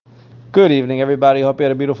Good evening, everybody. Hope you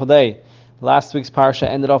had a beautiful day. Last week's parsha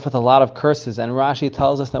ended off with a lot of curses, and Rashi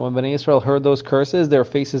tells us that when Bnei Israel heard those curses, their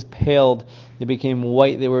faces paled, they became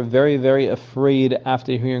white, they were very, very afraid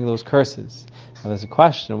after hearing those curses. Now there's a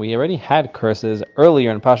question, we already had curses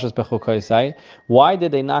earlier in Parshas Bechukoisai. Why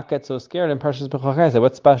did they not get so scared in Parshas Bechukoisai?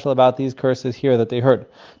 What's special about these curses here that they heard?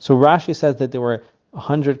 So Rashi says that there were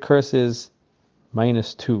 100 curses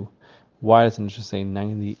minus 2. Why doesn't it just say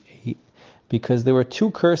 98? Because there were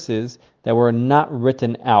 2 curses that were not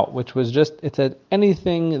written out, which was just, it said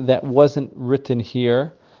anything that wasn't written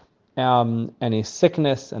here, any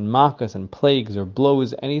sickness and makas and plagues or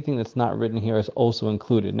blows, anything that's not written here is also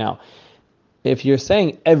included. Now, if you're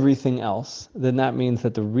saying everything else, then that means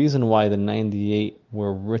that the reason why the 98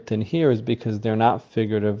 were written here is because they're not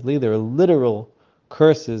figuratively, they're literal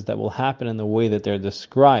curses that will happen in the way that they're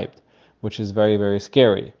described, which is very, very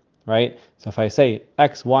scary. Right? So if I say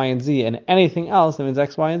X, Y, and Z and anything else, that means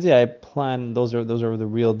X, Y, and Z, I plan those are the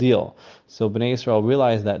real deal. So Bnei Israel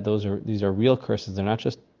realized that these are real curses.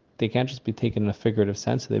 They can't just be taken in a figurative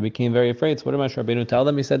sense. So they became very afraid. So what did Moshe Rabbeinu tell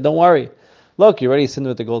them? He said, don't worry. Look, you already sinned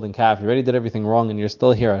with the golden calf. You already did everything wrong and you're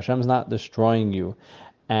still here. Hashem's not destroying you.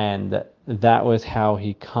 And that was how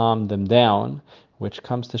he calmed them down, which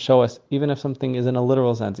comes to show us, even if something is in a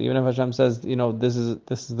literal sense, even if Hashem says, this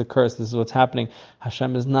is the curse, this is what's happening,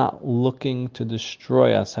 Hashem is not looking to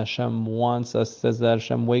destroy us. Hashem wants us, says that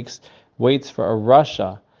Hashem waits for a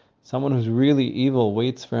rasha, someone who's really evil,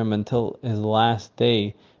 waits for him until his last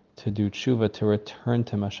day to do tshuva, to return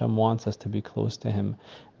to him. Hashem wants us to be close to him.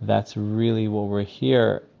 That's really what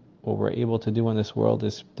we're able to do in this world,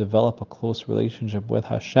 is develop a close relationship with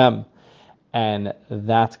Hashem. And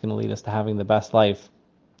that's going to lead us to having the best life.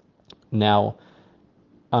 Now,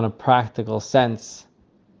 on a practical sense,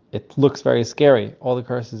 it looks very scary. All the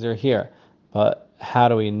curses are here. But how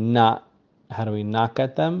do we not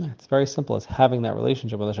get them? It's very simple. It's having that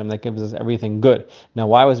relationship with Hashem that gives us everything good. Now,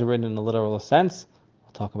 why was it written in a literal sense?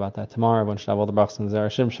 We'll talk about that tomorrow. Everyone should have all the brachos and zera,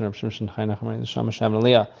 shimshon, shimshon,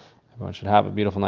 everyone should have a beautiful night.